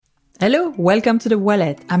Hello, welcome to The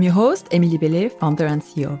Wallet. I'm your host, Émilie Bellet, founder and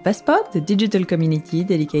CEO of Vestpod, the digital community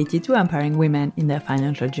dedicated to empowering women in their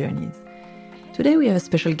financial journeys. Today we have a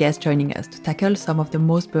special guest joining us to tackle some of the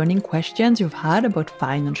most burning questions you've had about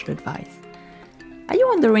financial advice. Are you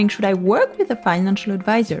wondering, should I work with a financial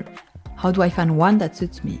advisor? How do I find one that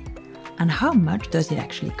suits me? And how much does it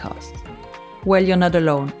actually cost? Well, you're not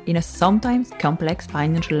alone. In a sometimes complex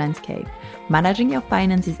financial landscape, managing your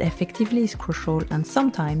finances effectively is crucial, and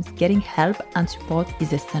sometimes getting help and support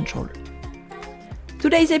is essential.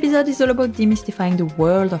 Today's episode is all about demystifying the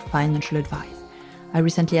world of financial advice. I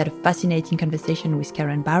recently had a fascinating conversation with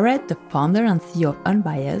Karen Barrett, the founder and CEO of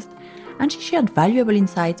Unbiased, and she shared valuable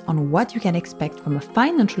insights on what you can expect from a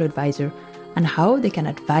financial advisor and how they can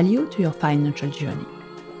add value to your financial journey.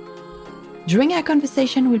 During our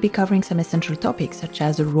conversation, we'll be covering some essential topics such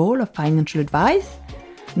as the role of financial advice,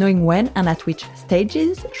 knowing when and at which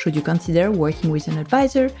stages should you consider working with an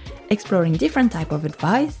advisor, exploring different types of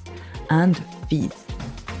advice, and fees.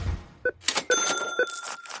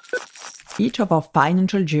 Each of our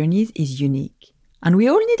financial journeys is unique, and we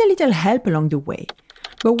all need a little help along the way.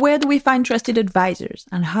 But where do we find trusted advisors,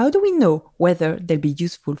 and how do we know whether they'll be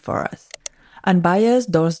useful for us? Unbiased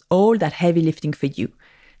does all that heavy lifting for you.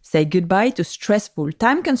 Say goodbye to stressful,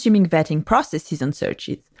 time-consuming vetting processes and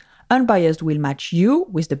searches. Unbiased will match you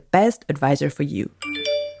with the best advisor for you.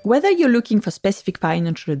 Whether you're looking for specific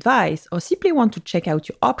financial advice or simply want to check out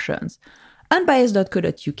your options,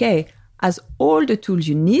 unbiased.co.uk has all the tools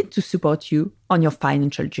you need to support you on your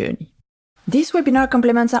financial journey. This webinar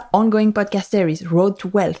complements our ongoing podcast series, Road to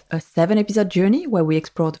Wealth, a 7-episode journey where we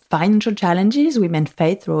explore the financial challenges women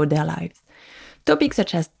face throughout their lives. Topics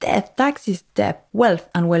such as death, taxes, debt, wealth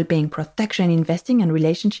and well-being, protection, investing and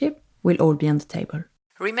relationship will all be on the table.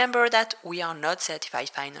 Remember that we are not certified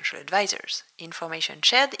financial advisors. Information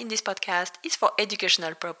shared in this podcast is for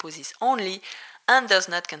educational purposes only and does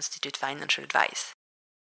not constitute financial advice.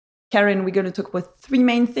 Karen, we're going to talk about 3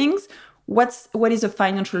 main things. What is a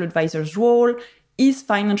financial advisor's role? Is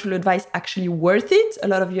financial advice actually worth it? A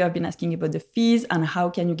lot of you have been asking about the fees and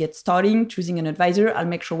how can you get started choosing an advisor. I'll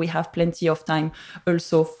make sure we have plenty of time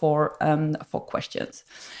also for questions.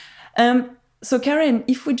 So Karen,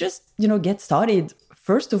 if we just, get started,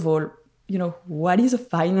 first of all, what is a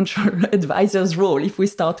financial advisor's role if we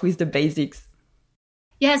start with the basics?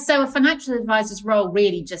 Yeah, so a financial advisor's role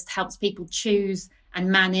really just helps people choose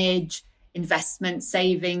and manage investments,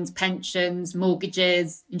 savings, pensions,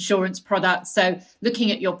 mortgages, insurance products. So looking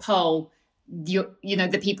at your poll,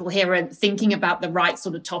 the people here are thinking about the right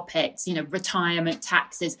sort of topics, retirement,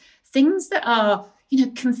 taxes, things that are,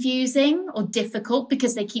 confusing or difficult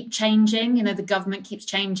because they keep changing. The government keeps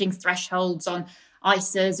changing thresholds on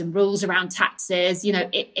ISAs and rules around taxes.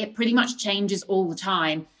 It pretty much changes all the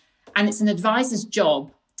time. And it's an advisor's job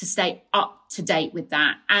to stay up to date with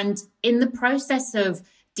that. And in the process of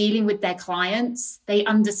dealing with their clients, they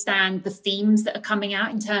understand the themes that are coming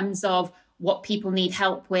out in terms of what people need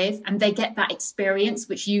help with, and they get that experience,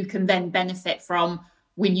 which you can then benefit from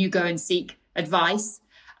when you go and seek advice.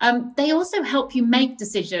 They also help you make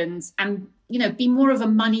decisions and, be more of a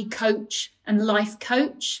money coach and life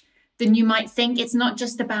coach than you might think. It's not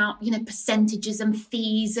just about, percentages and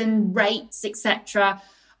fees and rates, etc.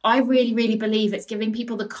 I really, really believe it's giving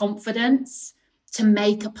people the confidence to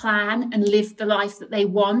make a plan and live the life that they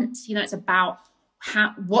want. It's about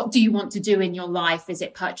what do you want to do in your life? Is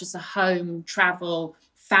it purchase a home, travel,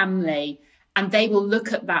 family? And they will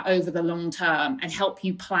look at that over the long term and help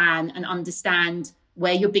you plan and understand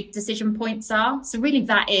where your big decision points are. So really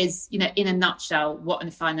that is, in a nutshell, what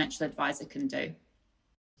a financial advisor can do.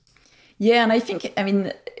 Yeah,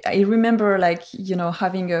 and I remember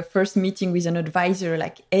having a first meeting with an advisor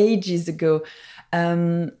ages ago.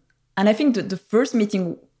 And I think the first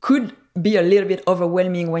meeting could be a little bit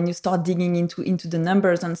overwhelming when you start digging into the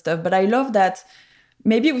numbers and stuff. But I love that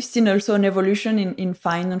maybe we've seen also an evolution in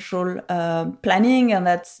financial planning, and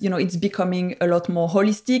that's, it's becoming a lot more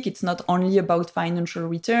holistic. It's not only about financial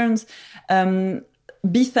returns.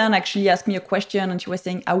 Bethan actually asked me a question and she was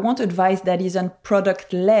saying, I want advice that isn't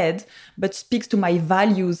product-led, but speaks to my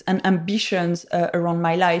values and ambitions around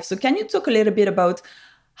my life. So can you talk a little bit about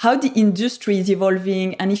how the industry is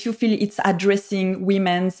evolving and if you feel it's addressing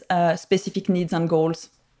women's specific needs and goals?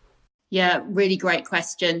 Yeah, really great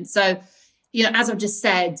question. So, as I've just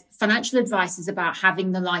said, financial advice is about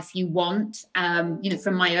having the life you want.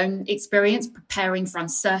 From my own experience, preparing for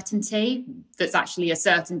uncertainty, that's actually a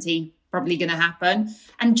certainty probably going to happen,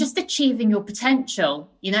 and just achieving your potential,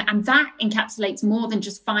 and that encapsulates more than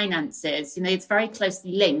just finances. It's very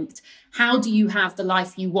closely linked. How do you have the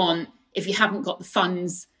life you want if you haven't got the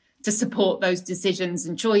funds to support those decisions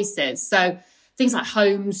and choices. So things like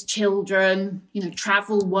homes, children,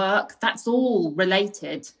 travel, work, that's all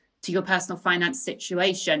related to your personal finance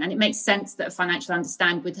situation. And it makes sense that a financial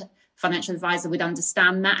advisor would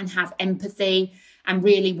understand that and have empathy and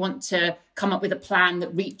really want to come up with a plan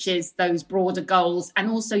that reaches those broader goals and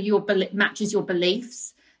also matches your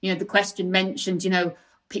beliefs. The question mentioned,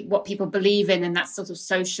 what people believe in and that sort of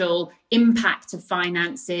social impact of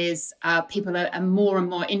finances. People are more and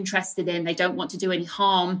more interested in. They don't want to do any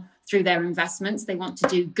harm through their investments. They want to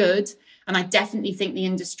do good. And I definitely think the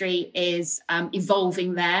industry is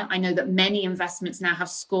evolving there. I know that many investments now have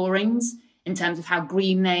scorings in terms of how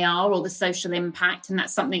green they are or the social impact. And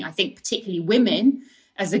that's something I think particularly women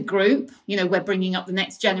as a group, we're bringing up the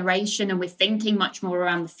next generation and we're thinking much more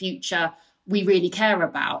around the future we really care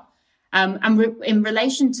about. In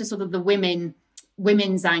relation to sort of the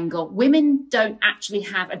women's angle, women don't actually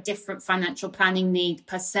have a different financial planning need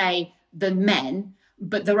per se than men,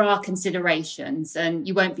 but there are considerations. And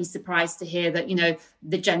you won't be surprised to hear that,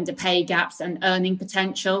 the gender pay gaps and earning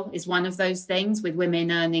potential is one of those things, with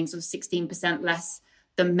women earning sort of 16% less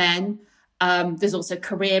than men. There's also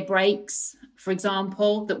career breaks, for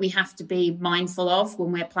example, that we have to be mindful of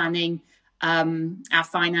when we're planning our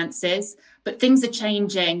finances. But things are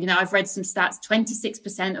changing. I've read some stats.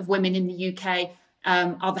 26% of women in the UK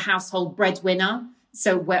are the household breadwinner.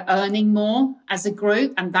 So we're earning more as a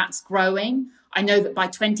group, and that's growing. I know that by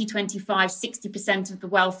 2025, 60% of the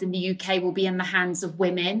wealth in the UK will be in the hands of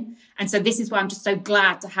women. And so this is why I'm just so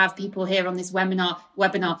glad to have people here on this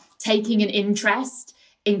webinar taking an interest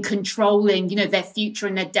in controlling, their future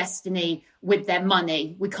and their destiny with their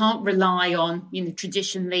money. We can't rely on,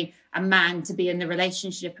 traditionally a man to be in the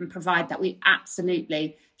relationship and provide that. We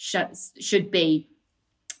absolutely should be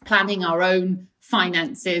planning our own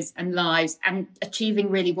finances and lives and achieving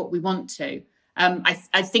really what we want to.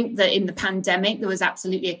 I think that in the pandemic, there was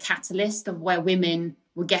absolutely a catalyst of where women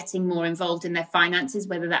were getting more involved in their finances,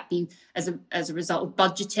 whether that be as a result of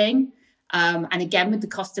budgeting. And again, with the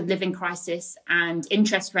cost of living crisis and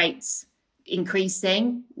interest rates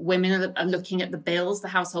increasing, women are looking at the bills, the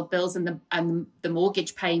household bills and the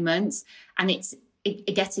mortgage payments, and it's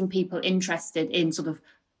getting people interested in sort of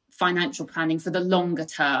financial planning for the longer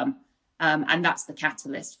term. And that's the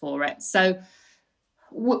catalyst for it. So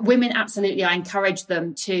women, absolutely, I encourage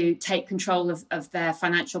them to take control of their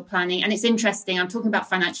financial planning. And it's interesting, I'm talking about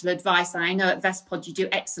financial advice, and I know at Vestpod you do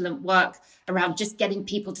excellent work around just getting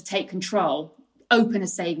people to take control, open a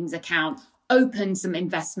savings account, open some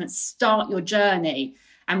investments, start your journey.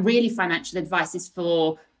 And really financial advice is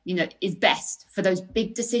is best for those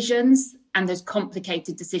big decisions and those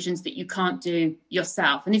complicated decisions that you can't do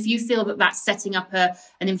yourself. And if you feel that that's setting up an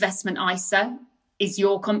investment ISA is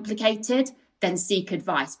your complicated, then seek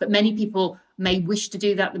advice. But many people may wish to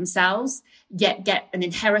do that themselves, yet get an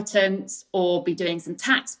inheritance or be doing some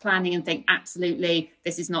tax planning and think, absolutely,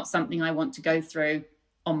 this is not something I want to go through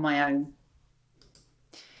on my own.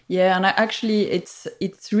 Yeah, and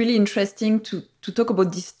it's really interesting to talk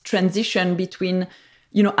about this transition between,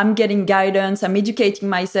 I'm getting guidance, I'm educating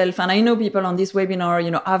myself, and I know people on this webinar,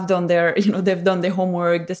 have done they've done their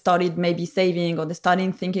homework, they started maybe saving, or they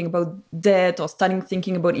started thinking about debt, or starting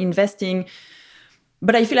thinking about investing.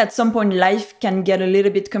 But I feel at some point life can get a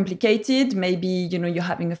little bit complicated. Maybe, you're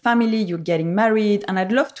having a family, you're getting married, and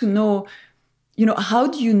I'd love to know, how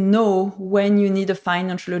do you know when you need a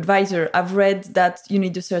financial advisor? I've read that you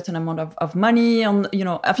need a certain amount of money on,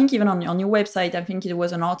 I think even on your website, I think it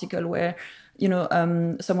was an article where,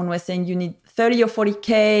 someone was saying you need 30 or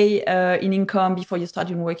 40K in income before you start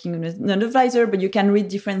working with an advisor, but you can read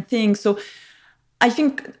different things. So I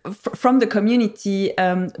think from the community,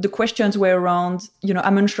 the questions were around,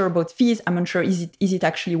 I'm unsure about fees. I'm unsure, is it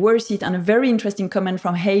actually worth it? And a very interesting comment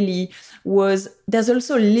from Hayley was, there's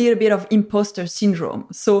also a little bit of imposter syndrome.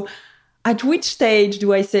 So at which stage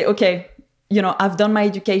do I say, okay, I've done my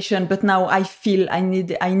education, but now I feel I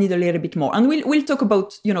need a little bit more. And we'll talk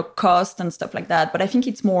about, cost and stuff like that. But I think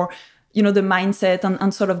it's more, the mindset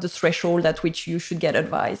and sort of the threshold at which you should get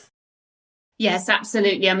advice. Yes,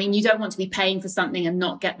 absolutely. I mean, you don't want to be paying for something and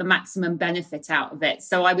not get the maximum benefit out of it.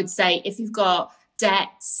 So I would say if you've got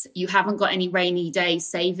debts, you haven't got any rainy day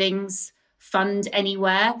savings fund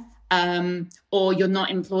anywhere, or you're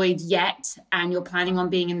not employed yet and you're planning on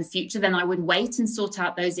being in the future, then I would wait and sort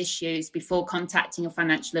out those issues before contacting a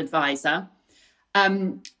financial advisor.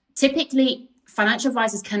 Typically, financial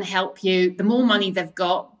advisors can help you. The more money they've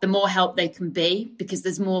got, the more help they can be, because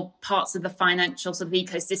there's more parts of the financial sort of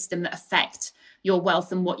ecosystem that affect your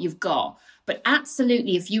wealth and what you've got. But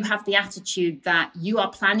absolutely, if you have the attitude that you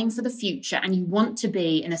are planning for the future and you want to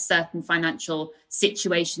be in a certain financial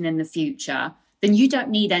situation in the future, then you don't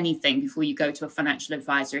need anything before you go to a financial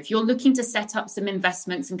advisor. If you're looking to set up some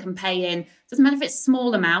investments and can pay in, doesn't matter if it's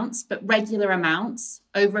small amounts, but regular amounts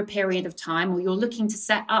over a period of time, or you're looking to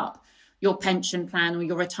set up your pension plan or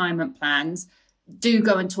your retirement plans, do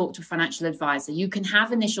go and talk to a financial advisor. You can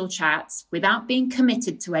have initial chats without being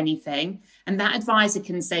committed to anything. And that advisor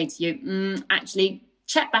can say to you, actually,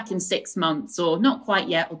 check back in 6 months, or not quite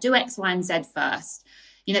yet, or do X, Y, and Z first.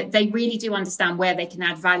 You know, they really do understand where they can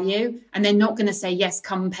add value, and they're not going to say, yes,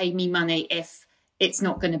 come pay me money if it's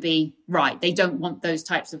not going to be right. They don't want those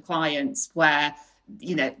types of clients where,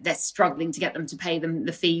 you know, they're struggling to get them to pay them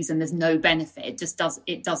the fees and there's no benefit.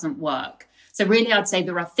 It doesn't work. So really, I'd say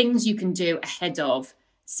there are things you can do ahead of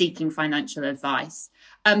seeking financial advice.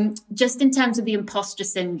 Just in terms of the imposter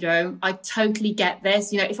syndrome, I totally get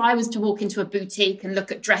this. You know, if I was to walk into a boutique and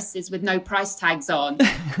look at dresses with no price tags on,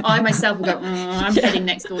 I myself would go, I'm heading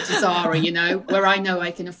next door to Zara, you know, where I know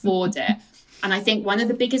I can afford it. And I think one of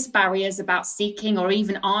the biggest barriers about seeking or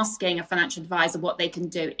even asking a financial advisor what they can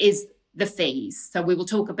do is the fees. So we will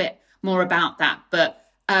talk a bit more about that. But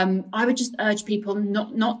I would just urge people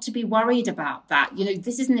not to be worried about that. You know,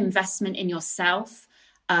 this is an investment in yourself.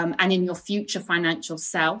 And in your future financial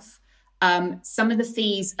self. Some of the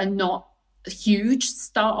fees are not huge to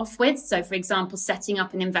start off with. So, for example, setting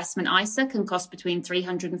up an investment ISA can cost between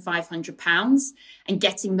 £300 and £500, and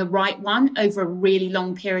getting the right one over a really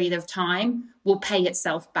long period of time will pay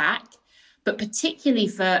itself back. But particularly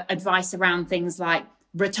for advice around things like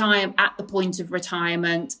retire at the point of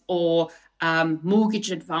retirement, or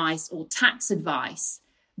mortgage advice or tax advice,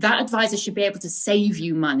 that advisor should be able to save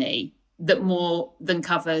you money that more than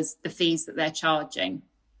covers the fees that they're charging.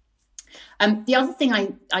 The other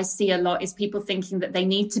thing I see a lot is people thinking that they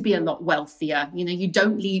need to be a lot wealthier. You know, you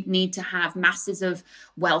don't need to have masses of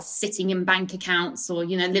wealth sitting in bank accounts or,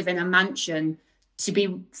 you know, live in a mansion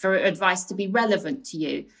for advice to be relevant to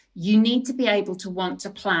you. You need to be able to want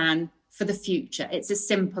to plan for the future. It's as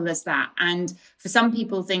simple as that. And for some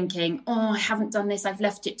people thinking, I haven't done this, I've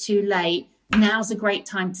left it too late, now's a great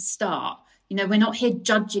time to start. You know, we're not here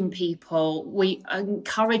judging people. We are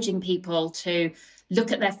encouraging people to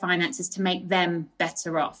look at their finances to make them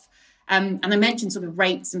better off. And I mentioned sort of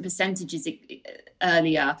rates and percentages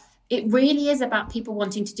earlier. It really is about people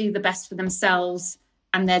wanting to do the best for themselves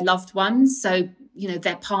and their loved ones. So, you know,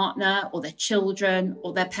 their partner or their children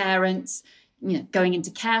or their parents, you know, going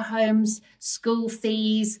into care homes, school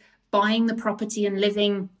fees, buying the property and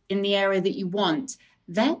living in the area that you want.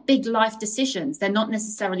 They're big life decisions. They're not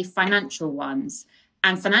necessarily financial ones.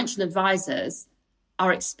 And financial advisors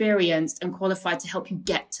are experienced and qualified to help you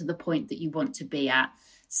get to the point that you want to be at.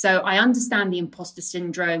 So I understand the imposter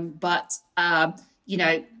syndrome, but, you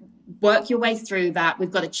know, work your way through that.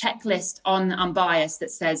 We've got a checklist on Unbiased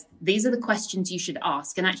that says these are the questions you should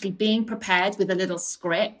ask. And actually being prepared with a little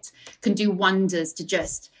script can do wonders to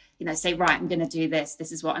just, you know, say, right, I'm going to do this.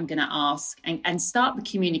 This is what I'm going to ask, and start the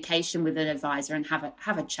communication with an advisor and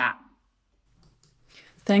have a chat.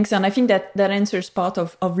 Thanks. And I think that answers part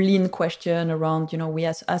of Lynn's question around, you know, we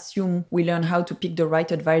assume we learn how to pick the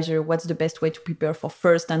right advisor. What's the best way to prepare for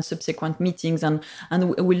first and subsequent meetings? And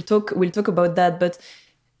we'll talk about that. But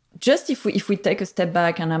just if we take a step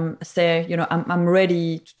back and I'm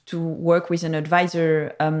ready to work with an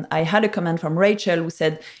advisor, I had a comment from Rachel who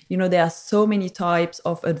said, you know, there are so many types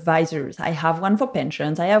of advisors. I have one for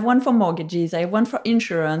pensions, I have one for mortgages, I have one for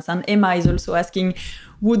insurance. And Emma is also asking,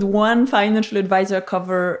 would one financial advisor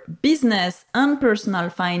cover business and personal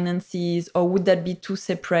finances, or would that be two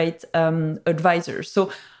separate advisors?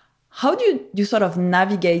 So how do you sort of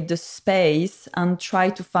navigate the space and try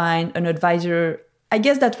to find an advisor, I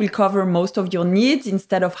guess, that will cover most of your needs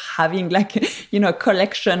instead of having like, you know, a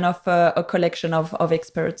collection of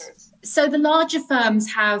experts? So the larger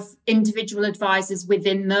firms have individual advisors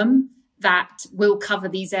within them that will cover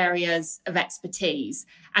these areas of expertise.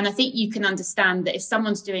 And I think you can understand that if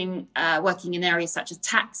someone's working in areas such as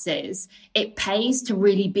taxes, it pays to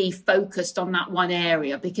really be focused on that one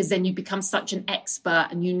area, because then you become such an expert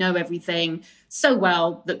and you know everything so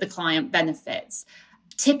well that the client benefits.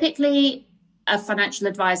 Typically, a financial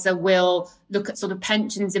advisor will look at sort of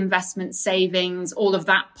pensions, investments, savings, all of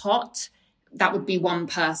that pot. That would be one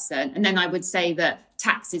person. And then I would say that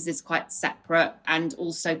taxes is quite separate, and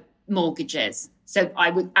also mortgages. So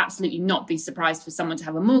I would absolutely not be surprised for someone to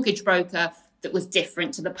have a mortgage broker that was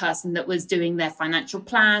different to the person that was doing their financial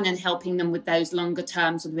plan and helping them with those longer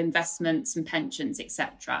term sort of investments and pensions,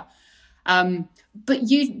 etc. But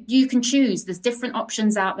you can choose. There's different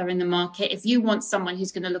options out there in the market. If you want someone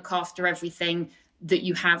who's going to look after everything that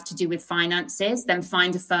you have to do with finances, then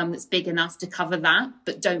find a firm that's big enough to cover that.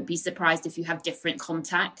 But don't be surprised if you have different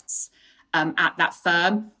contacts at that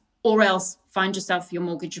firm, or else find yourself your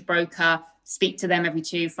mortgage broker, speak to them every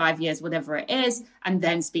 2-5 years, whatever it is, and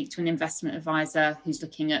then speak to an investment advisor who's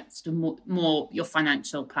looking at sort of more your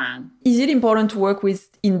financial plan. Is it important to work with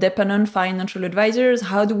independent financial advisors?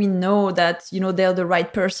 How do we know that, they're the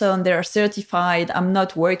right person, they're certified? I'm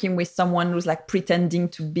not working with someone who's like pretending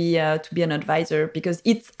to be an advisor, because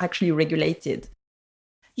it's actually regulated.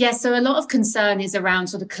 Yeah, so a lot of concern is around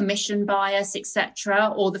sort of commission bias,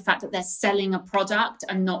 etc., or the fact that they're selling a product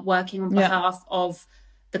and not working on behalf of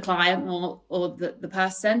the client or the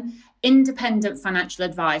person. Independent financial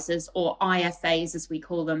advisors, or IFAs as we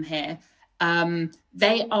call them here,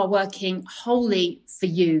 they are working wholly for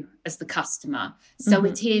you as the customer. So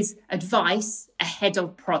it is advice ahead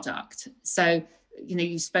of product. So,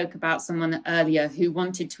 you spoke about someone earlier who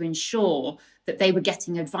wanted to ensure that they were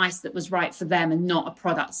getting advice that was right for them and not a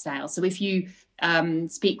product sale. So if you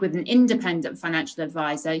speak with an independent financial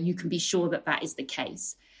advisor, you can be sure that that is the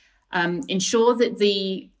case. Ensure that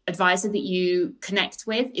the advisor that you connect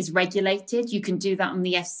with is regulated. You can do that on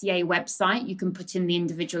the FCA website. You can put in the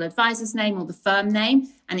individual advisor's name or the firm name,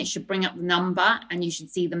 and it should bring up the number, and you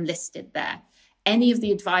should see them listed there. Any of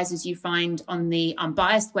the advisors you find on the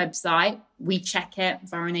Unbiased website, we check it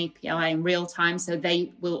via an API in real time, so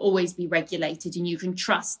they will always be regulated, and you can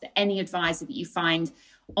trust that any advisor that you find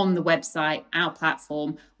on the website, our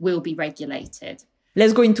platform, will be regulated.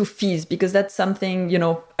 Let's go into fees, because that's something,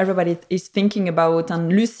 everybody is thinking about. And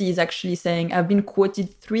Lucy is actually saying, I've been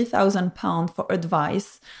quoted £3,000 for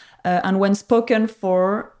advice. And when spoken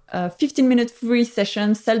for 15-minute free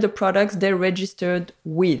session, sell the products they're registered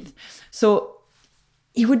with. So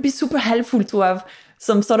it would be super helpful to have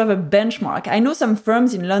some sort of a benchmark. I know some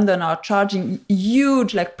firms in London are charging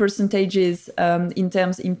huge percentages in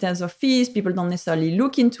terms of fees. People don't necessarily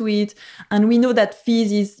look into it. And we know that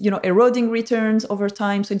fees is, eroding returns over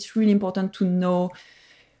time. So it's really important to know,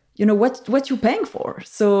 what you're paying for.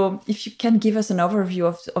 So if you can give us an overview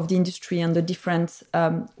of the industry and the different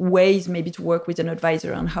ways maybe to work with an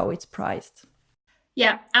advisor and how it's priced.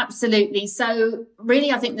 Yeah, absolutely. So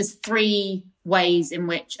really, I think there's 3 ways in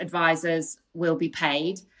which advisors will be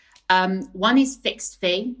paid. One is fixed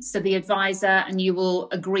fee. So the advisor and you will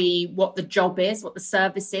agree what the job is, what the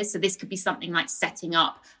service is. So this could be something like setting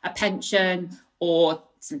up a pension or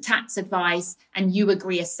some tax advice, and you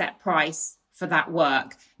agree a set price for that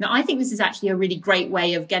work. Now, I think this is actually a really great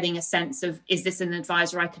way of getting a sense of, is this an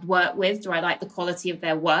advisor I could work with? Do I like the quality of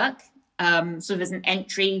their work? Sort of as an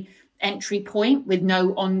entry point with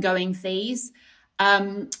no ongoing fees.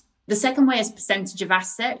 The second way is percentage of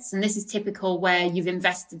assets. And this is typical where you've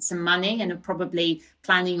invested some money and are probably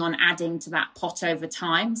planning on adding to that pot over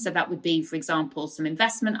time. So that would be, for example, some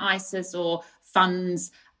investment ISAs or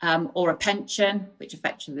funds or a pension, which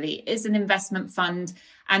effectively is an investment fund.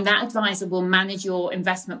 And that advisor will manage your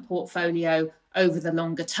investment portfolio over the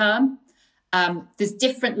longer term. There's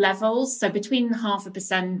different levels. So between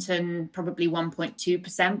 0.5% and probably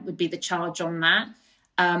 1.2% would be the charge on that.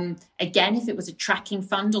 Again, if it was a tracking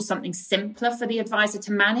fund or something simpler for the advisor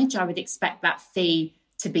to manage, I would expect that fee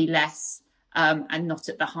to be less and not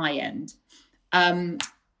at the high end.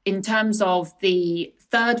 In terms of the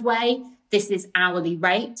third way, this is hourly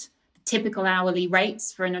rate. Typical hourly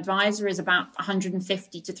rates for an advisor is about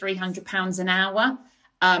 £150 to £300 an hour.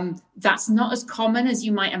 That's not as common as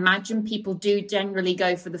you might imagine. People do generally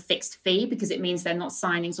go for the fixed fee because it means they're not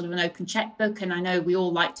signing sort of an open checkbook. And I know we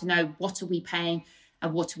all like to know, what are we paying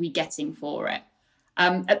and what are we getting for it?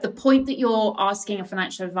 At the point that you're asking a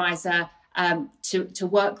financial advisor to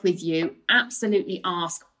work with you, absolutely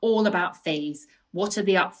ask all about fees. What are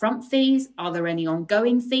the upfront fees? Are there any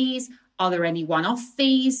ongoing fees? Are there any one-off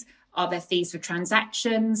fees? Are there fees for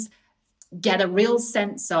transactions? Get a real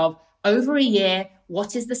sense of, over a year,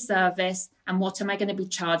 what is the service and what am I going to be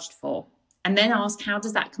charged for? And then ask, how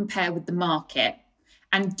does that compare with the market?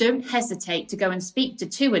 And don't hesitate to go and speak to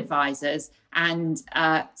 2 advisors and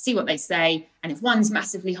see what they say. And if one's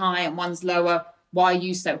massively high and one's lower, why are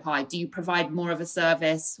you so high? Do you provide more of a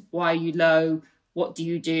service? Why are you low? What do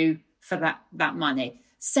you do for that money?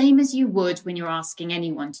 Same as you would when you're asking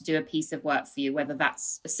anyone to do a piece of work for you, whether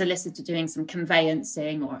that's a solicitor doing some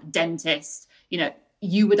conveyancing or a dentist.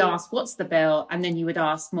 You would ask, what's the bill? And then you would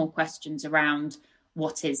ask more questions around,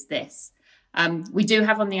 what is this? We do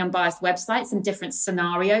have on the Unbiased website some different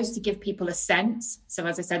scenarios to give people a sense. So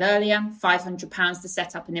as I said earlier, £500 to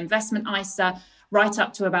set up an investment ISA, right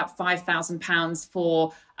up to about £5,000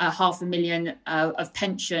 for £500,000 of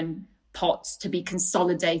pension pots to be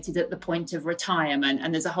consolidated at the point of retirement.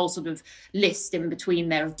 And there's a whole sort of list in between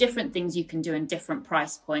there of different things you can do and different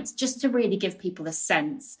price points, just to really give people a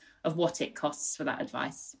sense of what it costs for that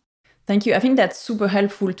advice. Thank you. I think that's super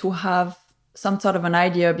helpful to have some sort of an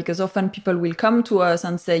idea, because often people will come to us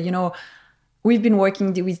and say, we've been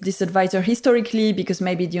working with this advisor historically because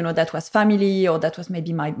maybe, that was family, or that was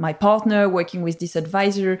maybe my partner working with this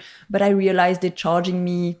advisor. But I realized they're charging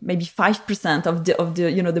me maybe 5% of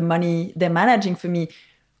the the money they're managing for me.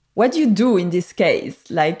 What do you do in this case?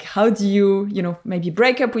 Like, how do you, maybe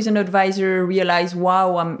break up with an advisor, realize,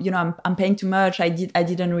 wow, I'm paying too much. I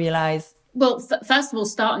didn't realize. Well, first of all,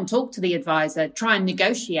 start and talk to the advisor. Try and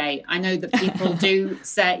negotiate. I know that people do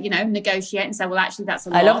say, negotiate and say, well, actually, that's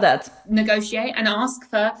a lot. I love that. Negotiate and ask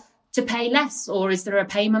to pay less, or is there a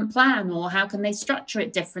payment plan, or how can they structure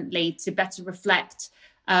it differently to better reflect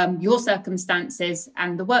your circumstances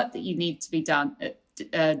and the work that you need to be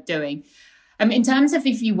doing. In terms of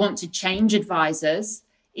if you want to change advisors,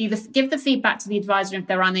 either give the feedback to the advisor if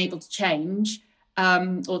they're unable to change,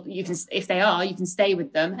 or you can, if they are, you can stay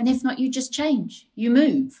with them. And if not, you just change, you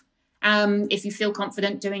move. If you feel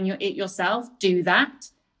confident doing it yourself, do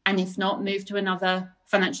that. And if not, move to another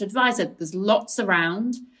financial advisor. There's lots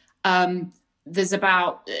around. There's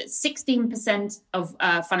about 16% of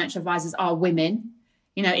financial advisors are women.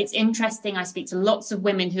 It's interesting. I speak to lots of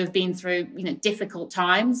women who have been through, difficult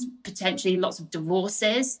times, potentially lots of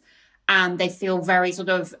divorces, and they feel very sort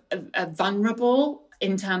of vulnerable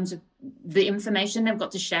in terms of the information they've got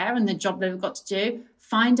to share and the job they've got to do.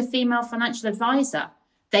 Find a female financial advisor.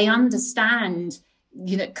 They understand,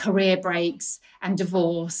 career breaks and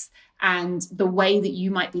divorce and the way that you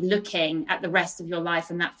might be looking at the rest of your life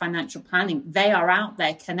and that financial planning. They are out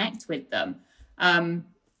there. Connect with them.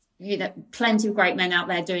 Plenty of great men out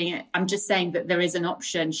there doing it. I'm just saying that there is an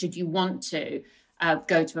option should you want to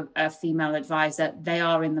go to a female advisor. They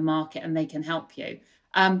are in the market and they can help you.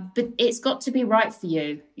 But it's got to be right for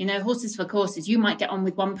you. Horses for courses. You might get on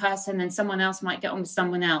with one person and someone else might get on with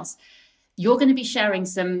someone else. You're going to be sharing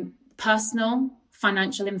some personal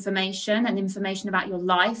financial information and information about your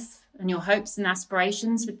life and your hopes and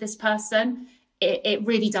aspirations with this person. It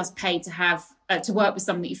really does pay to have to work with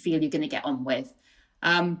someone that you feel you're going to get on with.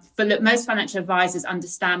 But look, most financial advisors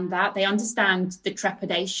understand that. They understand the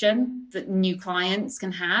trepidation that new clients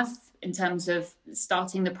can have in terms of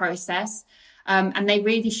starting the process. And they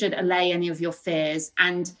really should allay any of your fears.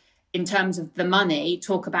 And in terms of the money,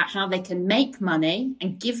 talk about how they can make money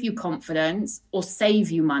and give you confidence or save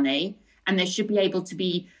you money. And they should be able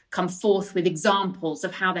to come forth with examples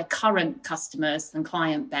of how their current customers and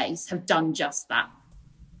client base have done just that.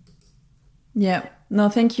 Yeah, no,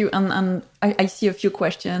 thank you. And I see a few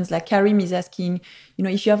questions. Like Karim is asking,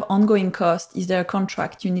 if you have ongoing costs, is there a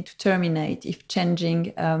contract you need to terminate if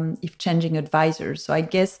changing advisors? So I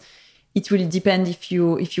guess it will depend if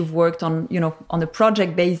you've worked on a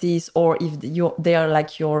project basis, or if they are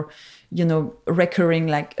like your recurring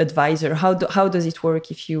like advisor. How does it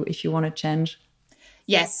work if you want to change?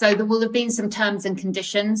 Yes, so there will have been some terms and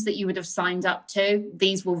conditions that you would have signed up to.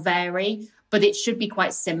 These will vary, but it should be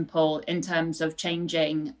quite simple in terms of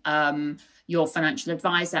changing your financial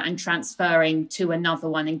advisor and transferring to another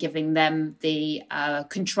one and giving them the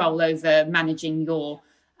control over managing your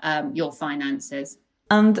finances.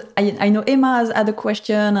 And I know Emma has had a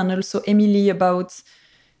question, and also Emily, about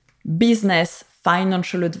business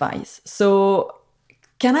financial advice. So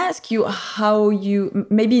can I ask you how you,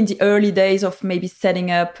 maybe in the early days of maybe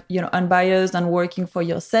setting up, Unbiased and working for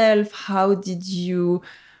yourself, how did you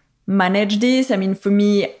manage this? I mean, for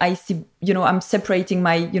me, I see, I'm separating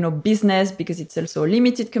my, business because it's also a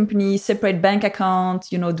limited company, separate bank account,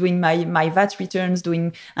 doing my VAT returns,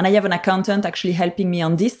 and I have an accountant actually helping me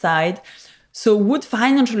on this side. So would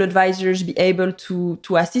financial advisors be able to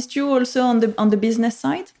assist you also on the business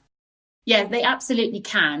side? Yeah, they absolutely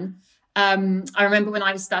can. I remember when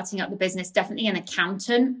I was starting up the business, definitely an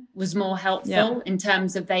accountant was more helpful in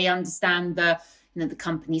terms of they understand the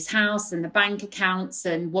company's house and the bank accounts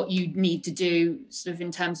and what you need to do sort of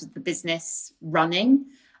in terms of the business running.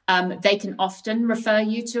 They can often refer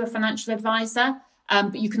you to a financial advisor.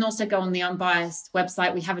 But you can also go on the Unbiased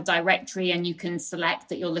website. We have a directory and you can select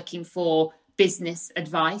that you're looking for business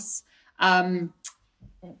advice.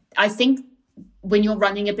 I think when you're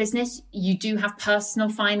running a business, you do have personal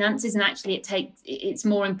finances, and actually it's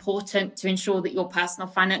more important to ensure that your personal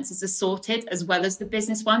finances are sorted as well as the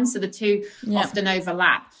business ones. So the two often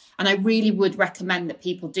overlap. And I really would recommend that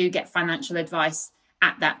people do get financial advice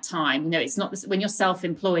at that time. It's not when you're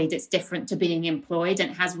self-employed, it's different to being employed,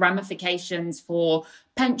 and it has ramifications for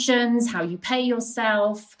pensions, how you pay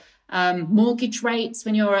yourself, mortgage rates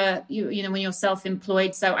when you're when you're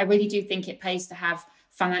self-employed. So I really do think it pays to have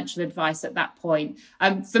financial advice at that point.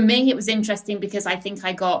 For me, it was interesting because I think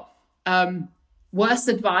I got worse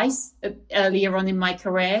advice earlier on in my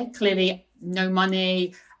career. Clearly, no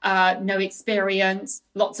money, no experience,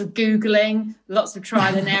 lots of Googling, lots of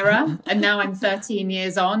trial and error. And now I'm 13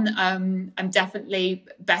 years on. I'm definitely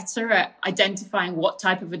better at identifying what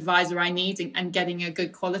type of advisor I need and getting a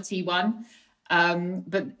good quality one.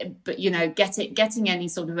 But getting any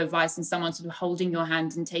sort of advice and someone sort of holding your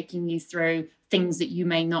hand and taking you through things that you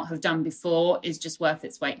may not have done before is just worth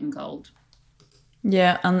its weight in gold.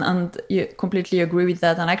 Yeah, and you completely agree with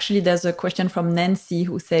that. And actually, there's a question from Nancy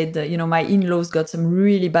who said, my in-laws got some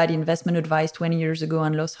really bad investment advice 20 years ago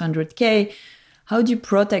and lost 100K. How do you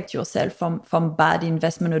protect yourself from bad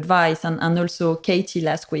investment advice? And also, Katie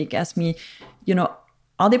last week asked me,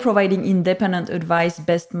 are they providing independent advice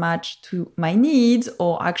best matched to my needs,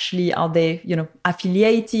 or actually are they,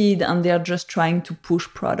 affiliated and they're just trying to push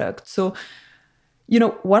product? So,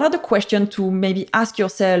 what are the questions to maybe ask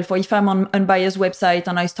yourself, or if I'm on Unbiased website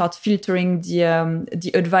and I start filtering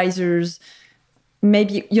the advisors,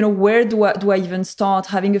 maybe, where do I even start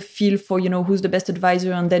having a feel for, who's the best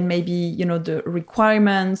advisor, and then maybe, the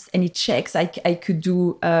requirements, any checks I could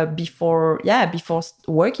do before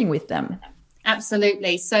working with them?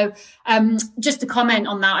 Absolutely. So just to comment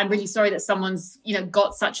on that, I'm really sorry that someone's,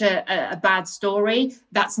 got such a bad story.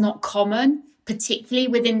 That's not common, particularly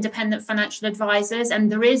with independent financial advisors.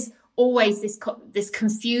 And there is always this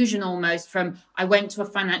confusion almost from, I went to a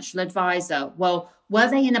financial advisor. Well, were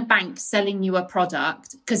they in a bank selling you a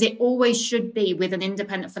product? Because it always should be with an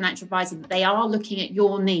independent financial advisor that they are looking at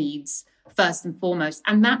your needs first and foremost.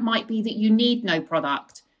 And that might be that you need no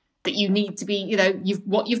product, that you need to be,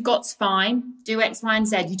 what you've got's fine, do X, Y, and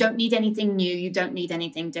Z. You don't need anything new. You don't need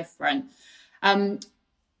anything different.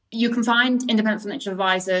 You can find independent financial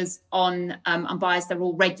advisors on Unbiased. They're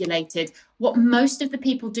all regulated. What most of the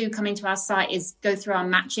people do coming to our site is go through our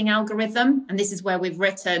matching algorithm. And this is where we've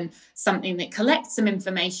written something that collects some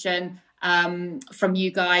information from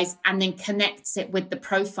you guys and then connects it with the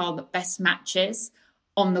profile that best matches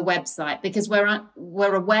on the website, because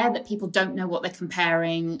we're aware that people don't know what they're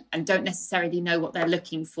comparing and don't necessarily know what they're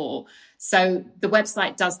looking for. So the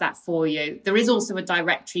website does that for you. There is also a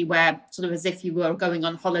directory where, sort of as if you were going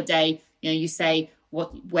on holiday, you say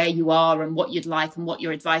where you are and what you'd like and what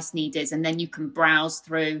your advice need is, and then you can browse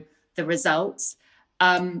through the results.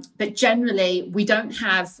 But generally, we don't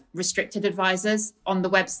have restricted advisors on the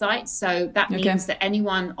website. So that means that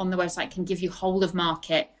anyone on the website can give you whole of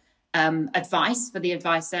market advice for the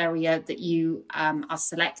advice area that you are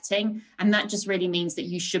selecting. And that just really means that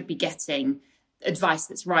you should be getting advice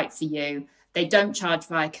that's right for you. They don't charge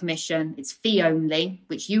via commission. It's fee only,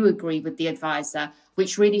 which you agree with the advisor,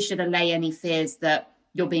 which really should allay any fears that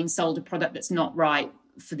you're being sold a product that's not right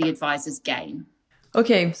for the advisor's gain.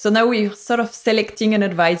 Okay, so now we're sort of selecting an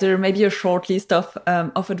advisor, maybe a short list of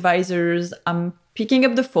advisors. I'm picking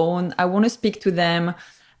up the phone. I want to speak to them.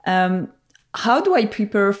 How do I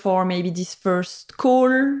prepare for maybe this first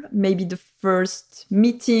call, maybe the first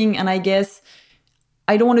meeting? And I guess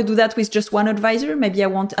I don't want to do that with just one advisor. Maybe I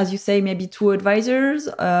want, as you say, maybe two advisors.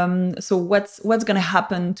 So what's going to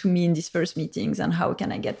happen to me in these first meetings, and how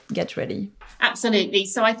can I get ready? Absolutely.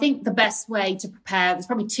 So I think the best way to prepare, there's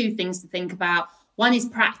probably two things to think about. One is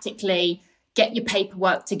practically get your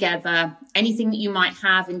paperwork together, anything that you might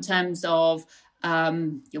have in terms of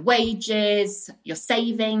your wages, your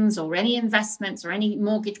savings, or any investments or any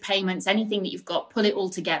mortgage payments, anything that you've got, pull it all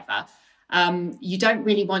together. You don't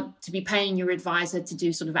really want to be paying your advisor to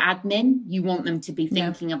do sort of admin. You want them to be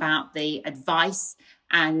thinking about the advice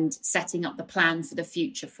and setting up the plan for the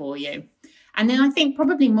future for you. And then I think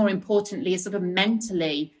probably more importantly is sort of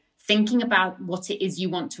mentally thinking about what it is you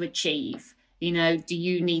want to achieve. Do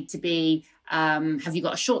you need to be have you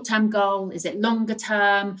got a short-term goal? Is it longer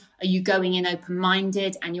term? Are you going in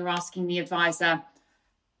open-minded and you're asking the advisor,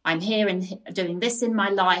 I'm here and doing this in my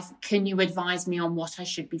life. Can you advise me on what I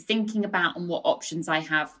should be thinking about and what options I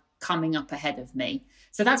have coming up ahead of me?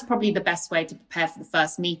 So that's probably the best way to prepare for the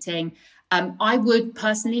first meeting. I would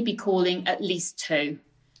personally be calling at least two,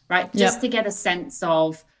 right? Just to get a sense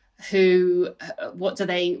of what are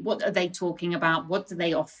they talking about? What do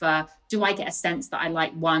they offer? Do I get a sense that I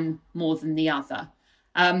like one more than the other?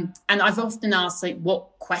 And I've often asked,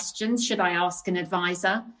 what questions should I ask an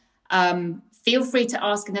advisor? Feel free to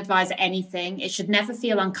ask an advisor anything. It should never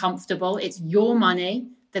feel uncomfortable. It's your money.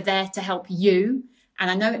 They're there to help you.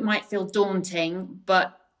 And I know it might feel daunting,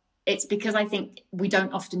 but it's because I think we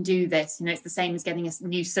don't often do this. You know, it's the same as getting a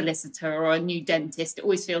new solicitor or a new dentist. It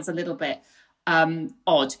always feels a little bit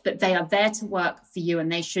odd, but they are there to work for you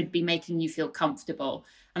and they should be making you feel comfortable.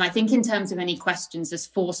 And I think in terms of any questions, there's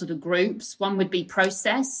 4 sort of groups. One would be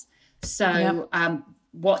process. So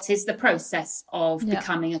what is the process of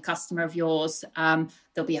becoming a customer of yours?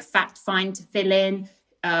 There'll be a fact find to fill in.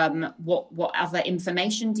 What other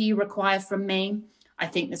information do you require from me? I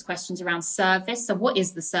think there's questions around service. So what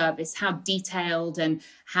is the service? How detailed and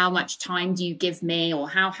how much time do you give me, or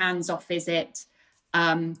how hands-off is it?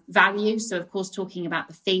 Value. So of course, talking about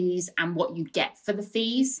the fees and what you get for the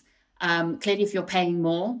fees. Clearly, if you're paying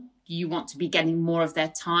more, you want to be getting more of their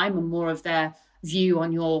time and more of their view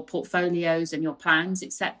on your portfolios and your plans,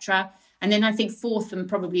 etc. And then I think 4th, and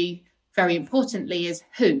probably very importantly, is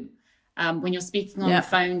who. When you're speaking on the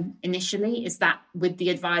phone initially, is that with the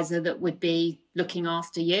advisor that would be looking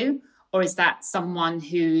after you, or is that someone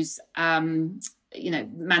who's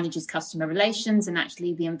manages customer relations, and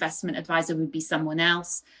actually the investment advisor would be someone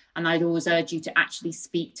else? And I'd always urge you to actually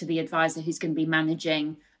speak to the advisor who's going to be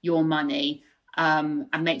managing your money, and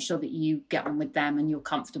make sure that you get on with them and you're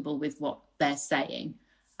comfortable with what they're saying.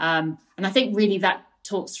 And I think really that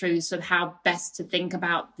talks through sort of how best to think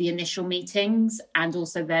about the initial meetings, and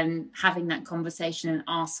also then having that conversation and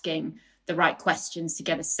asking the right questions to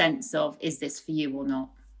get a sense of, is this for you or not?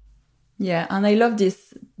 Yeah, and I love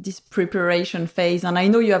this preparation phase. And I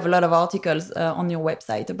know you have a lot of articles on your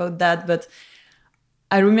website about that, but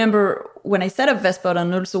I remember when I set up Vestpod,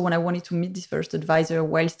 and also when I wanted to meet this first advisor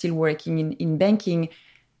while still working in banking,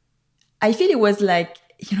 I feel it was like,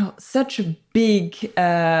 such a big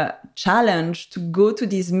challenge to go to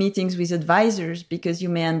these meetings with advisors, because you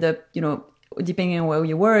may end up, depending on where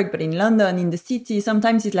you work, but in London, in the city,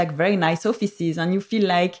 sometimes it's like very nice offices, and you feel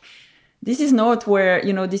like this is not where,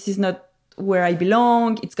 this is not where I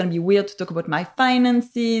belong. It's going to be weird to talk about my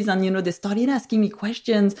finances. And, they started asking me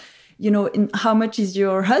questions, in how much is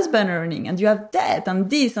your husband earning? And you have debt and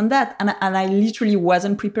this and that. And I literally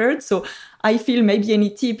wasn't prepared. So I feel maybe any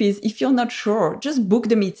tip is, if you're not sure, just book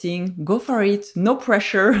the meeting, go for it, no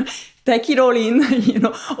pressure, take it all in,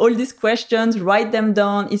 all these questions, write them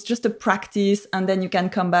down. It's just a practice. And then you can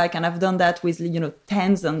come back. And I've done that with,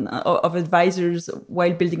 tens of advisors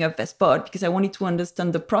while building up Vestpod, because I wanted to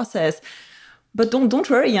understand the process. But don't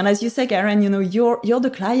worry. And as you say, Karen, you're the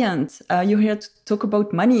client. You're here to talk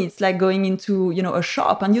about money. It's like going into, a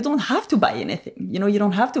shop, and you don't have to buy anything. You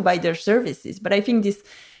don't have to buy their services. But I think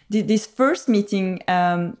this first meeting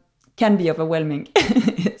can be overwhelming,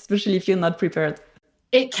 especially if you're not prepared.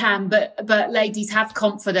 It can, but ladies, have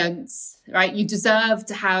confidence, right? You deserve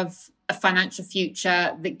to have a financial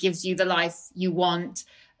future that gives you the life you want.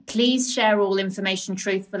 Please share all information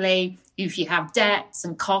truthfully. If you have debts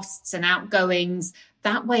and costs and outgoings,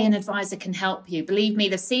 that way an advisor can help you. Believe me,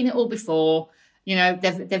 they've seen it all before.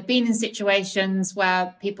 They've been in situations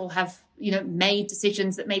where people have, made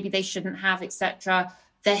decisions that maybe they shouldn't have, etc.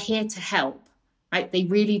 They're here to help, right? They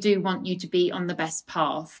really do want you to be on the best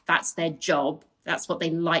path. That's their job. That's what they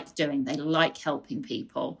like doing. They like helping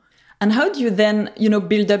people. And how do you then,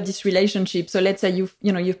 build up this relationship? So let's say you've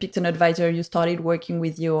picked an advisor, you started working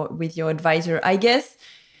with your advisor. I guess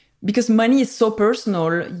because money is so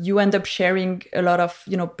personal, you end up sharing a lot of,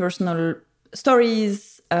 personal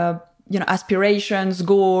stories, aspirations,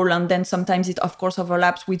 goal, and then sometimes it of course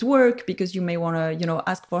overlaps with work, because you may want to,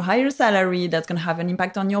 ask for higher salary. That's going to have an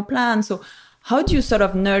impact on your plan. So how do you sort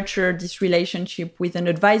of nurture this relationship with an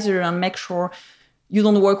advisor and make sure you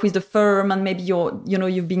don't work with the firm and maybe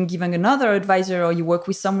you've been given another advisor, or you work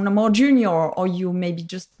with someone more junior, or you maybe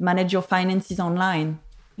just manage your finances online?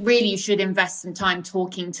 Really, you should invest some time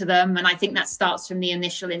talking to them. And I think that starts from the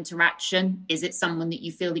initial interaction. Is it someone that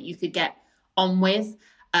you feel that you could get on with?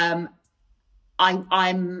 I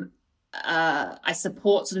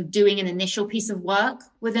support sort of doing an initial piece of work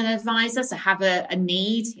with an advisor. So have a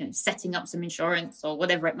need, setting up some insurance or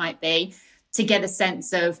whatever it might be, to get a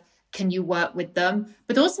sense of, can you work with them?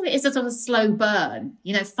 But also it is a sort of slow burn.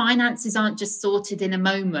 Finances aren't just sorted in a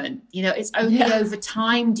moment. It's only over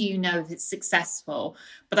time do you know if it's successful.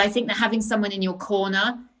 But I think that having someone in your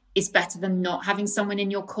corner is better than not having someone in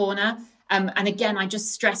your corner. And again, I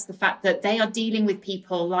just stress the fact that they are dealing with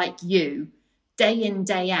people like you day in,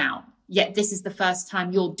 day out. Yet this is the first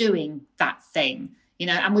time you're doing that thing.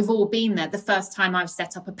 And we've all been there. The first time I've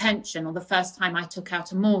set up a pension, or the first time I took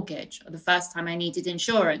out a mortgage, or the first time I needed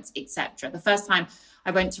insurance, etc. The first time I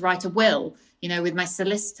went to write a will, with my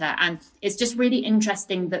solicitor. And it's just really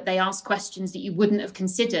interesting that they ask questions that you wouldn't have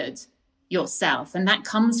considered yourself. And that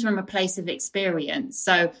comes from a place of experience.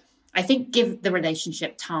 So I think give the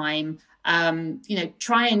relationship time.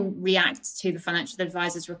 Try and react to the financial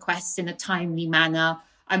advisor's requests in a timely manner.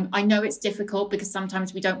 I know it's difficult because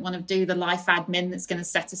sometimes we don't want to do the life admin that's going to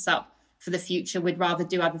set us up for the future. We'd rather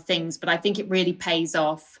do other things, but I think it really pays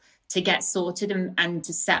off to get sorted and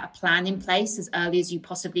to set a plan in place as early as you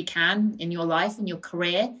possibly can in your life and your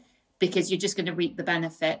career, because you're just going to reap the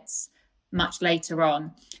benefits much later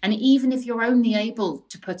on. And even if you're only able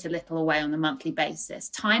to put a little away on a monthly basis,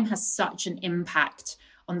 time has such an impact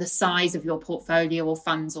on the size of your portfolio or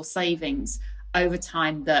funds or savings over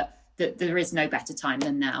time that there is no better time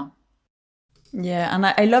than now. Yeah, and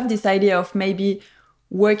I love this idea of maybe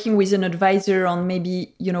working with an advisor on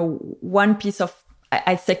maybe, one piece of,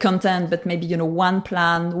 I say content, but maybe, one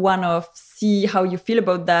plan, see how you feel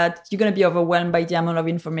about that. You're going to be overwhelmed by the amount of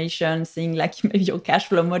information, seeing like maybe your cash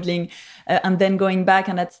flow modeling, and then going back.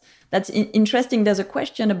 And that's interesting. There's a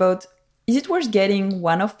question about, is it worth getting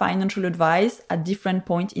one-off financial advice at different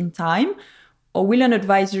point in time? Or will an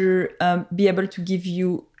advisor be able to give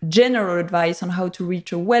you general advice on how to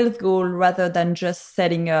reach a wealth goal rather than just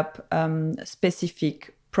setting up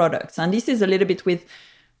specific products? And this is a little bit with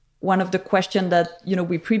one of the questions that,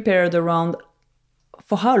 we prepared around,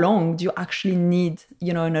 for how long do you actually need,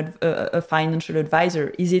 a financial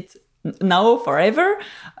advisor? Is it now, forever?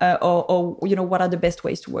 Or what are the best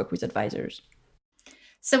ways to work with advisors?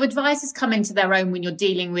 So advisors come into their own when you're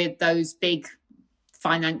dealing with those big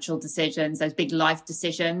financial decisions, those big life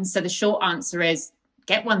decisions. So the short answer is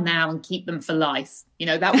get one now and keep them for life.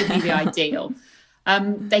 That would be the ideal.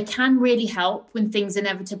 They can really help when things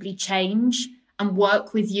inevitably change and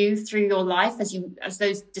work with you through your life as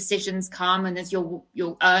those decisions come and as your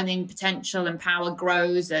earning potential and power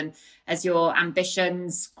grows and as your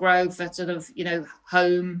ambitions grow for sort of,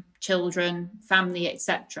 home, children, family,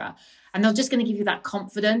 etc. And they're just going to give you that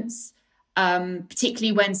confidence.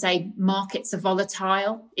 Particularly when, say, markets are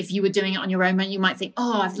volatile. If you were doing it on your own, you might think,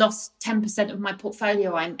 I've lost 10% of my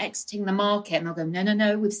portfolio, I'm exiting the market. And they'll go,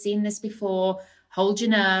 no, we've seen this before. Hold your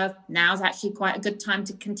nerve. Now's actually quite a good time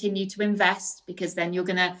to continue to invest, because then you're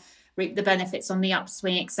going to reap the benefits on the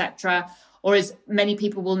upswing, etc. Or as many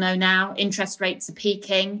people will know now, interest rates are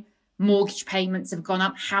peaking, mortgage payments have gone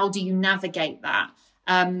up. How do you navigate that?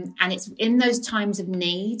 And it's in those times of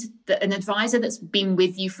need that an advisor that's been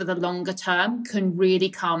with you for the longer term can really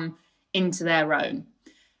come into their own.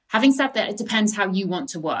 Having said that, it depends how you want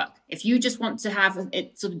to work. If you just want to have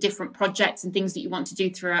sort of different projects and things that you want to do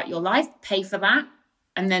throughout your life, pay for that.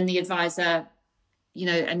 And then the advisor,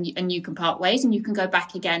 and you can part ways and you can go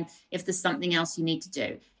back again if there's something else you need to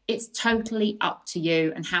do. It's totally up to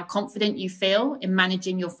you and how confident you feel in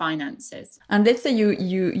managing your finances. And let's say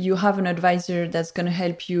you have an advisor that's going to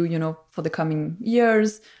help you, for the coming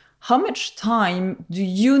years. How much time do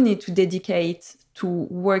you need to dedicate to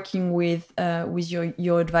working with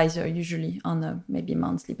your advisor, usually on a maybe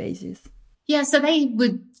monthly basis? Yeah, so they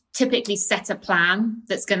would typically set a plan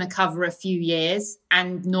that's going to cover a few years.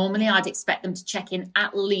 And normally I'd expect them to check in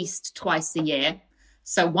at least twice a year.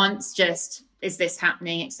 So once just, is this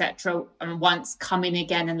happening, etc. And once come in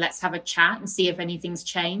again and let's have a chat and see if anything's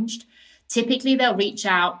changed. Typically they'll reach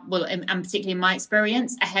out, and particularly in my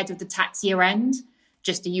experience, ahead of the tax year end.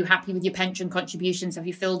 Just, are you happy with your pension contributions? Have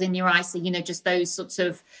you filled in your ISA? Just those sorts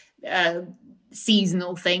of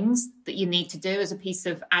seasonal things that you need to do as a piece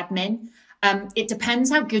of admin. It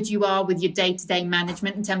depends how good you are with your day-to-day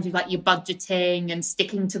management in terms of like your budgeting and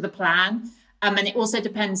sticking to the plan. And it also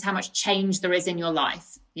depends how much change there is in your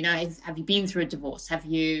life. Have you been through a divorce? Have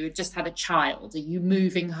you just had a child? Are you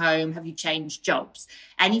moving home? Have you changed jobs?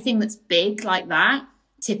 Anything that's big like that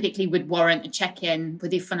typically would warrant a check-in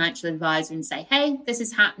with your financial advisor and say, hey, this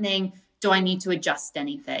is happening. Do I need to adjust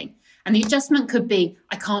anything? And the adjustment could be,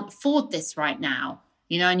 I can't afford this right now.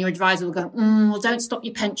 And your advisor will go, well, don't stop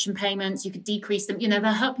your pension payments. You could decrease them. They'll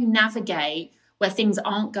help you navigate where things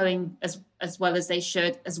aren't going as well as they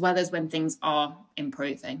should, as well as when things are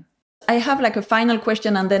improving. I have like a final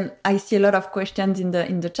question, and then I see a lot of questions in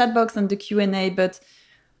the chat box and the Q&A. But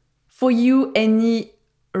for you, any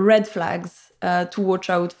red flags to watch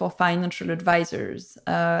out for financial advisors?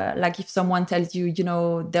 Like if someone tells you,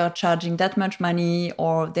 they're charging that much money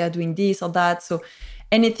or they're doing this or that. So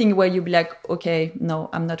anything where you'd be like, okay, no,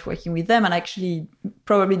 I'm not working with them. And actually,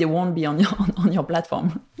 probably they won't be on your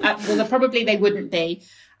platform. Probably they wouldn't be.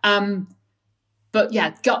 But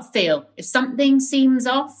yeah, gut feel. If something seems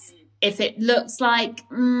off, if it looks like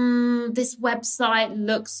this website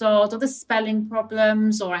looks odd, or the spelling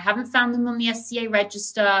problems, or I haven't found them on the FCA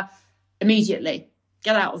register, immediately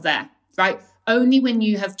get out of there, right? Only when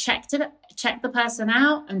you have checked the person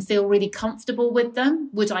out and feel really comfortable with them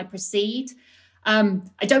would I proceed. I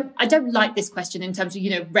don't like this question in terms of,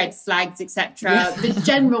 red flags, etc. Yes.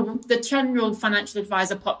 The general financial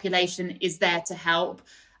advisor population is there to help.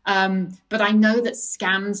 But I know that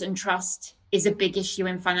scams and trust is a big issue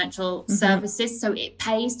in financial services. So it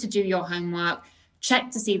pays to do your homework,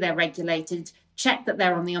 check to see they're regulated, check that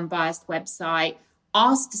they're on the Unbiased website,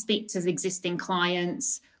 ask to speak to existing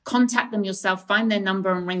clients, contact them yourself, find their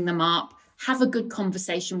number and ring them up, have a good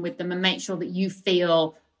conversation with them and make sure that you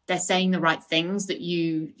feel they're saying the right things that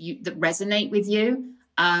that resonate with you.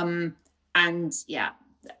 That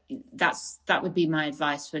would be my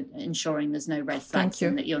advice for ensuring there's no red flags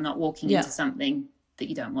and that you're not walking into something that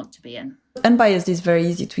you don't want to be in. Unbiased is very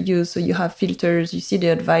easy to use. So you have filters, you see the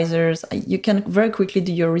advisors, you can very quickly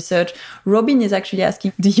do your research. Robin is actually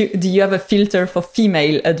asking, do you have a filter for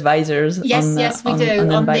female advisors? Yes, we do.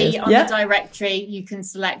 On the directory, you can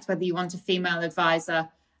select whether you want a female advisor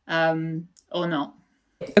or not.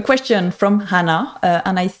 A question from Hannah,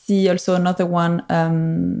 and I see also another one.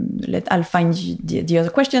 I'll find the other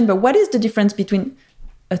question. But what is the difference between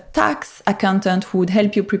a tax accountant who would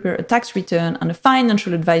help you prepare a tax return and a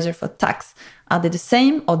financial advisor for tax? Are they the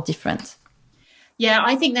same or different? Yeah,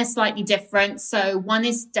 I think they're slightly different. So one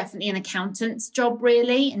is definitely an accountant's job,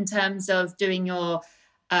 really, in terms of doing your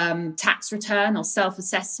tax return or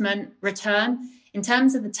self-assessment return. In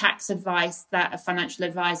terms of the tax advice that a financial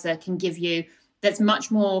advisor can give you, that's much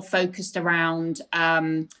more focused around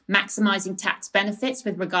maximizing tax benefits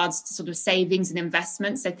with regards to sort of savings and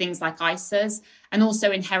investments, so things like ISAs, and also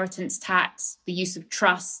inheritance tax, the use of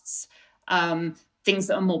trusts, things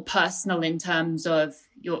that are more personal in terms of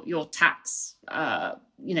your tax,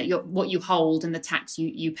 what you hold and the tax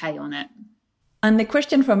you pay on it. And the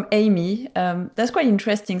question from Amy, that's quite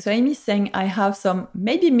interesting. So Amy's saying, I have some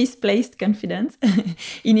maybe misplaced confidence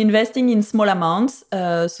in investing in small amounts.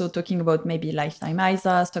 So talking about maybe lifetime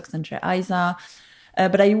ISA, stocks and share ISA.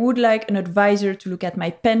 But I would like an advisor to look at my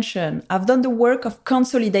pension. I've done the work of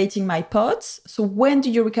consolidating my pots. So when do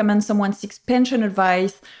you recommend someone seeks pension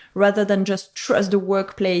advice rather than just trust the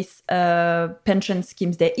workplace pension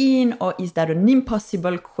schemes they're in? Or is that an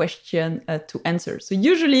impossible question to answer? So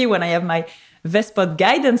usually when I have my Vestpod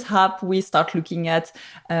guidance app, we start looking at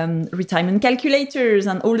retirement calculators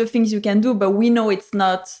and all the things you can do, but we know it's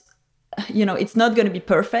not going to be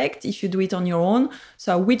perfect if you do it on your own.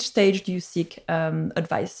 So at which stage do you seek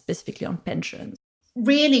advice specifically on pensions?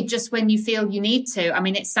 Really just when you feel you need to. I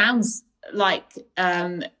mean, it sounds like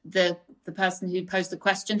the person who posed the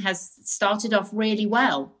question has started off really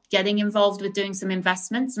well, getting involved with doing some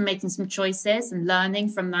investments and making some choices and learning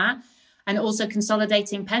from that, and also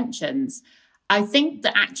consolidating pensions. I think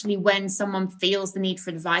that actually when someone feels the need for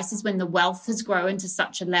advice is when the wealth has grown to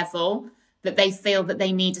such a level that they feel that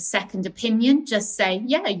they need a second opinion. Just say,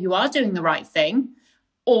 yeah, you are doing the right thing.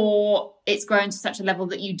 Or it's grown to such a level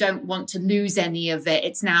that you don't want to lose any of it.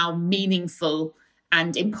 It's now meaningful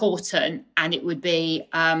and important. And it would be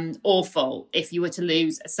awful if you were to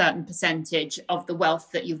lose a certain percentage of the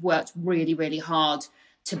wealth that you've worked really, really hard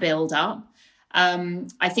to build up.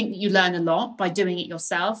 I think that you learn a lot by doing it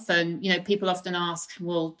yourself. And, people often ask,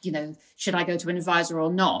 well, should I go to an advisor or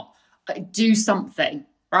not? Do something,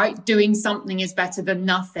 right? Doing something is better than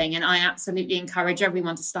nothing. And I absolutely encourage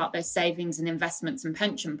everyone to start their savings and investments and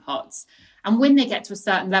pension pots. And when they get to a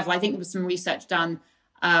certain level, I think there was some research done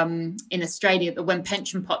in Australia that when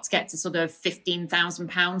pension pots get to sort of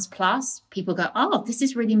 £15,000 plus, people go, oh, this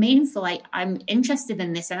is really meaningful. I'm interested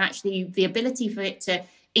in this. And actually the ability for it to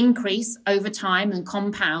increase over time and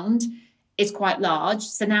compound is quite large.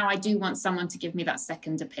 So now I do want someone to give me that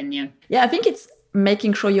second opinion. Yeah, I think it's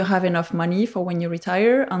making sure you have enough money for when you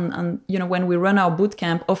retire. And when we run our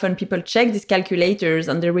bootcamp, often people check these calculators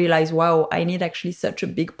and they realize, wow, I need actually such a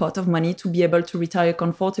big pot of money to be able to retire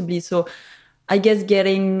comfortably. So I guess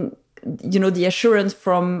getting the assurance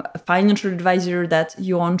from a financial advisor that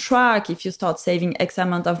you're on track if you start saving X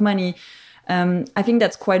amount of money, I think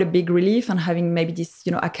that's quite a big relief, and having maybe this,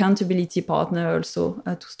 accountability partner also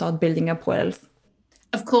to start building up wealth.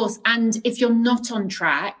 Of course. And if you're not on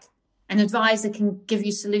track, an advisor can give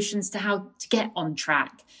you solutions to how to get on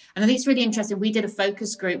track. And I think it's really interesting. We did a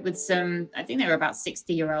focus group with I think they were about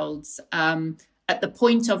 60-year-olds at the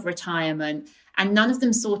point of retirement, and none of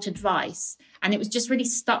them sought advice. And it was just really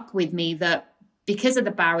stuck with me that because of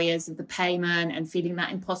the barriers of the payment and feeling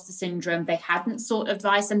that imposter syndrome, they hadn't sought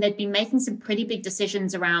advice, and they'd been making some pretty big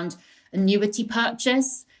decisions around annuity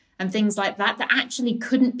purchase and things like that actually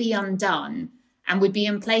couldn't be undone and would be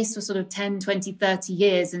in place for sort of 10, 20, 30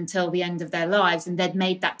 years until the end of their lives. And they'd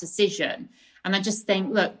made that decision. And I just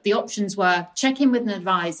think, look, the options were check in with an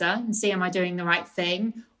advisor and see, am I doing the right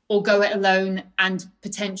thing? or go it alone and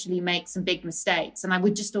potentially make some big mistakes. And I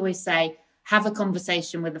would just always say, have a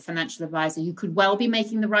conversation with a financial advisor. You could well be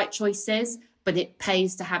making the right choices, but it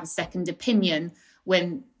pays to have a second opinion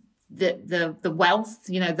when the wealth,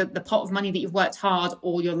 the pot of money that you've worked hard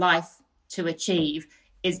all your life to achieve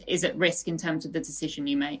is at risk in terms of the decision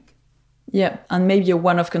you make. Yeah, and maybe a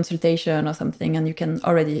one-off consultation or something, and you can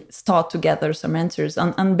already start to gather some answers.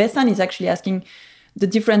 And Bethan is actually asking the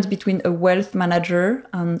difference between a wealth manager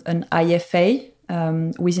and an IFA.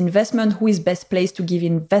 With investment, who is best placed to give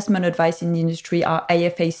investment advice in the industry? Are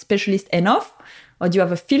IFA specialists enough? Or do you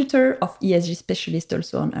have a filter of ESG specialists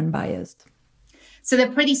also on unbiased? So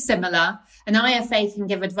they're pretty similar. An IFA can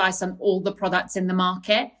give advice on all the products in the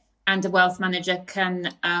market, and a wealth manager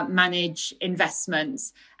can manage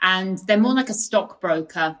investments. And they're more like a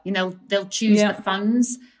stockbroker. They'll choose the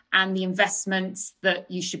funds and the investments that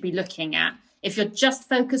you should be looking at. If you're just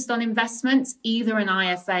focused on investments, either an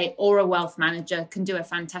IFA or a wealth manager can do a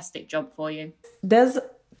fantastic job for you. There's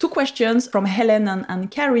two questions from Helen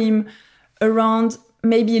and Karim around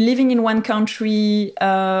maybe living in one country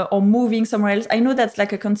or moving somewhere else. I know that's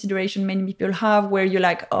like a consideration many people have, where you're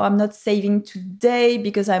like, oh, I'm not saving today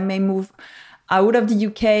because I may move out of the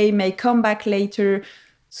UK, may come back later.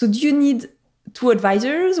 So do you need two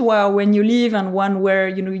advisors when you leave and one where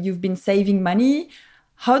you've been saving money?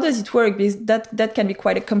 How does it work? Because that can be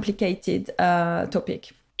quite a complicated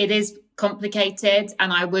topic. It is complicated,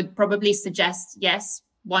 and I would probably suggest, yes,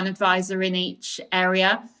 one advisor in each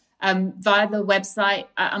area. Via the website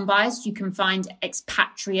Unbiased, you can find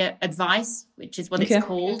expatriate advice, which is what it's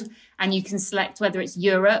called, and you can select whether it's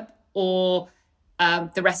Europe or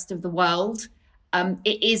the rest of the world.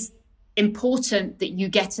 It is important that you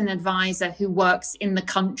get an advisor who works in the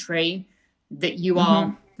country that you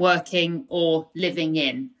are working or living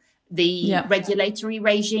in. The regulatory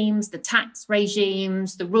regimes, the tax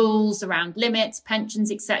regimes, the rules around limits,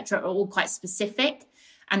 pensions, etc., are all quite specific.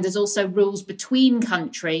 And there's also rules between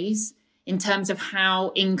countries in terms of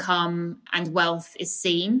how income and wealth is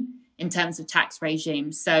seen in terms of tax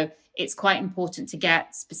regimes. So it's quite important to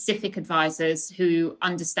get specific advisors who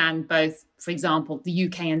understand both, for example, the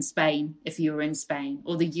UK and Spain, if you were in Spain,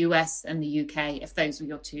 or the US and the UK, if those were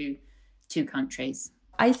your two countries.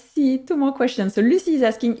 I see two more questions. So Lucy is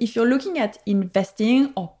asking, if you're looking at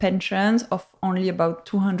investing or pensions of only about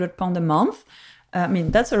 £200 a month, I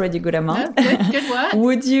mean, that's already a good amount. Good work.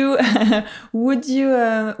 would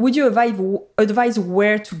you advise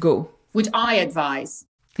where to go? Would I advise?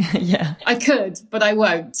 Yeah. I could, but I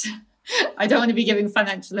won't. I don't want to be giving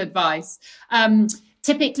financial advice.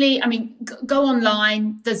 Typically, I mean, go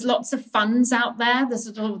online. There's lots of funds out there.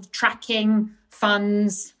 There's sort of tracking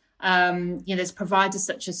funds. There's providers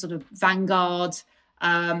such as sort of Vanguard,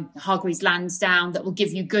 Hargreaves Lansdown, that will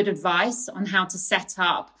give you good advice on how to set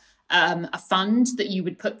up a fund that you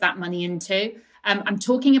would put that money into. I'm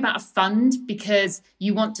talking about a fund because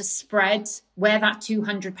you want to spread where that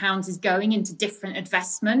 £200 is going into different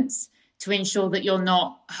investments to ensure that you're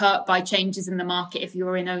not hurt by changes in the market if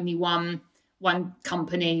you're in only one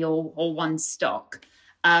company or one stock.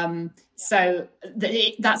 So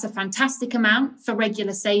that's a fantastic amount for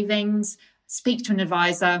regular savings. Speak to an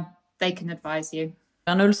advisor. They can advise you.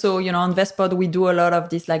 And also, on Investpod, we do a lot of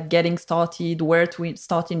this, like getting started, where to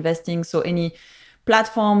start investing. So any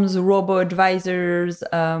platforms, robo-advisors,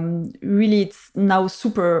 really it's now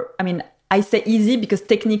super, I say easy because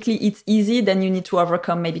technically it's easy. Then you need to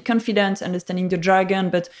overcome maybe confidence, understanding the jargon,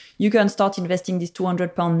 but you can start investing this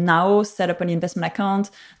 £200 now, set up an investment account.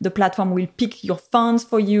 The platform will pick your funds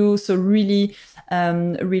for you. So really,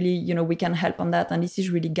 we can help on that. And this is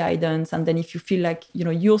really guidance. And then if you feel like,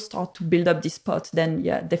 you'll start to build up this pot, then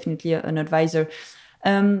yeah, definitely an advisor.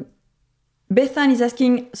 Bethan is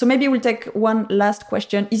asking, so maybe we'll take one last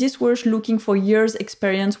question. Is it worth looking for years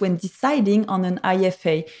experience when deciding on an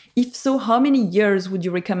IFA? If so, how many years would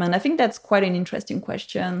you recommend? I think that's quite an interesting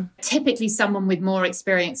question. Typically, someone with more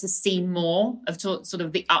experience has seen more of sort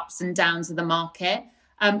of the ups and downs of the market.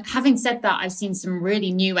 Having said that, I've seen some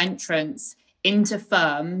really new entrants into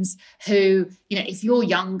firms who, if you're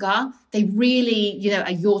younger, they really,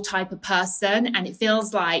 are your type of person. And it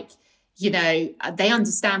feels like, they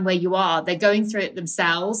understand where you are. They're going through it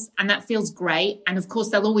themselves, and that feels great. And of course,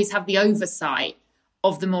 they'll always have the oversight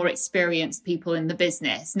of the more experienced people in the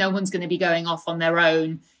business. No one's going to be going off on their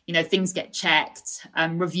own. Things get checked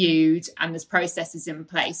and reviewed, and there's processes in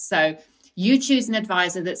place. So you choose an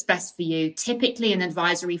advisor that's best for you. Typically, an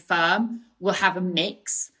advisory firm will have a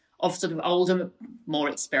mix of sort of older, more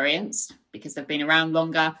experienced, because they've been around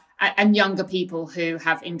longer, and younger people who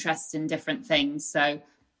have interests in different things. So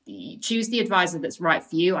choose the advisor that's right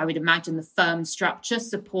for you. I would imagine the firm structure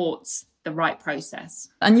supports the right process.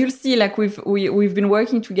 And you'll see, like we've been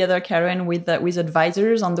working together, Karen, with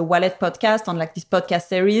advisors on the Wallet podcast, on like this podcast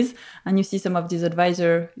series. And you see some of these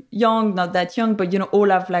advisors, young, not that young, but all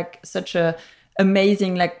have like such a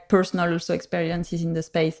amazing like personal also experiences in the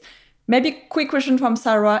space. Maybe quick question from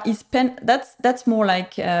Sarah: that's more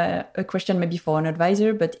like a question maybe for an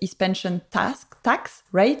advisor, but is pension tax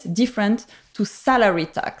rate different to salary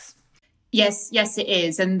tax? Yes, it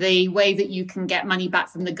is. And the way that you can get money back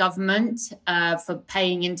from the government for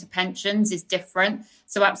paying into pensions is different.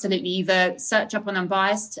 So absolutely, either search up on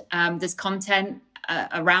Unbiased. There's content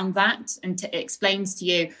around that, and it explains to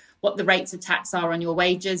you what the rates of tax are on your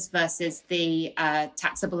wages versus the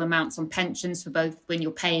taxable amounts on pensions for both when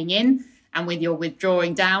you're paying in and when you're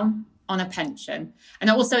withdrawing down on a pension. And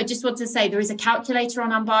also, I just want to say there is a calculator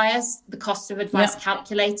on Unbiased, the cost of advice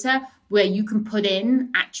calculator, where you can put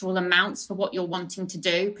in actual amounts for what you're wanting to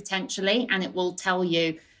do potentially, and it will tell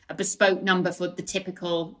you a bespoke number for the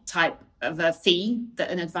typical type of a fee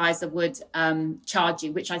that an advisor would charge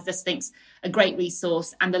you, which I just think is a great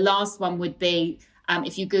resource. And the last one would be,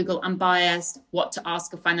 if you Google Unbiased, what to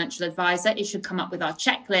ask a financial advisor, it should come up with our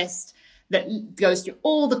checklist that goes through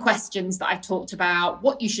all the questions that I've talked about,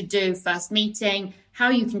 what you should do first meeting, how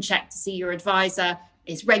you can check to see your advisor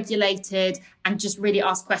is regulated, and just really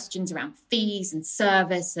ask questions around fees and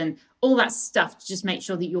service and all that stuff to just make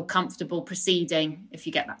sure that you're comfortable proceeding if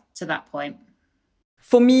you get to that point.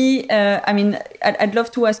 For me, I'd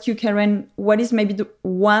love to ask you, Karen, what is maybe the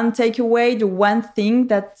one takeaway, the one thing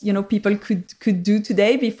that, people could do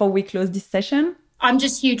today before we close this session? I'm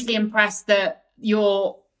just hugely impressed that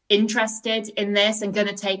you're interested in this and going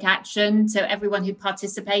to take action. So everyone who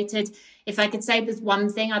participated, if I could say there's one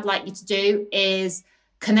thing I'd like you to do is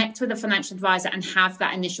connect with a financial advisor and have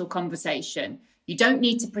that initial conversation. You don't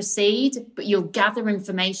need to proceed, but you'll gather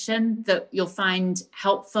information that you'll find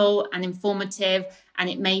helpful and informative. And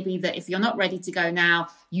it may be that if you're not ready to go now,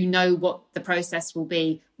 you know what the process will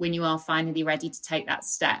be when you are finally ready to take that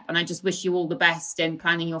step. And I just wish you all the best in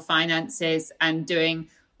planning your finances and doing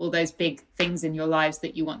all those big things in your lives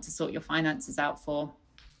that you want to sort your finances out for.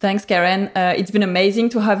 Thanks, Karen. It's been amazing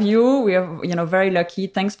to have you. We are, very lucky.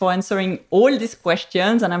 Thanks for answering all these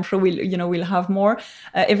questions, and I'm sure we'll have more.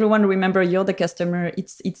 Everyone, remember, you're the customer.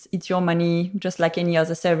 It's your money, just like any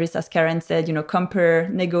other service. As Karen said, compare,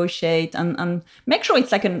 negotiate, and make sure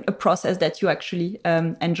it's like a process that you actually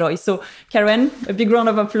enjoy. So, Karen, a big round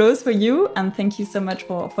of applause for you, and thank you so much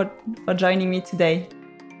for joining me today.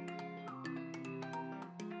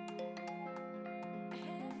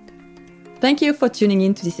 Thank you for tuning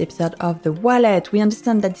in to this episode of The Wallet. We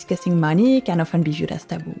understand that discussing money can often be viewed as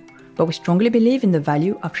taboo, but we strongly believe in the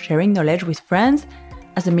value of sharing knowledge with friends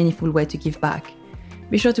as a meaningful way to give back.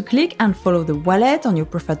 Be sure to click and follow The Wallet on your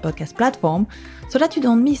preferred podcast platform so that you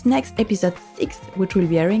don't miss next episode 6, which will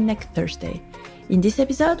be airing next Thursday. In this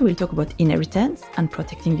episode, we'll talk about inheritance and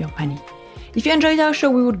protecting your money. If you enjoyed our show,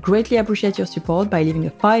 we would greatly appreciate your support by leaving a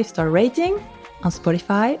 5-star rating on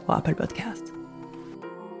Spotify or Apple Podcasts.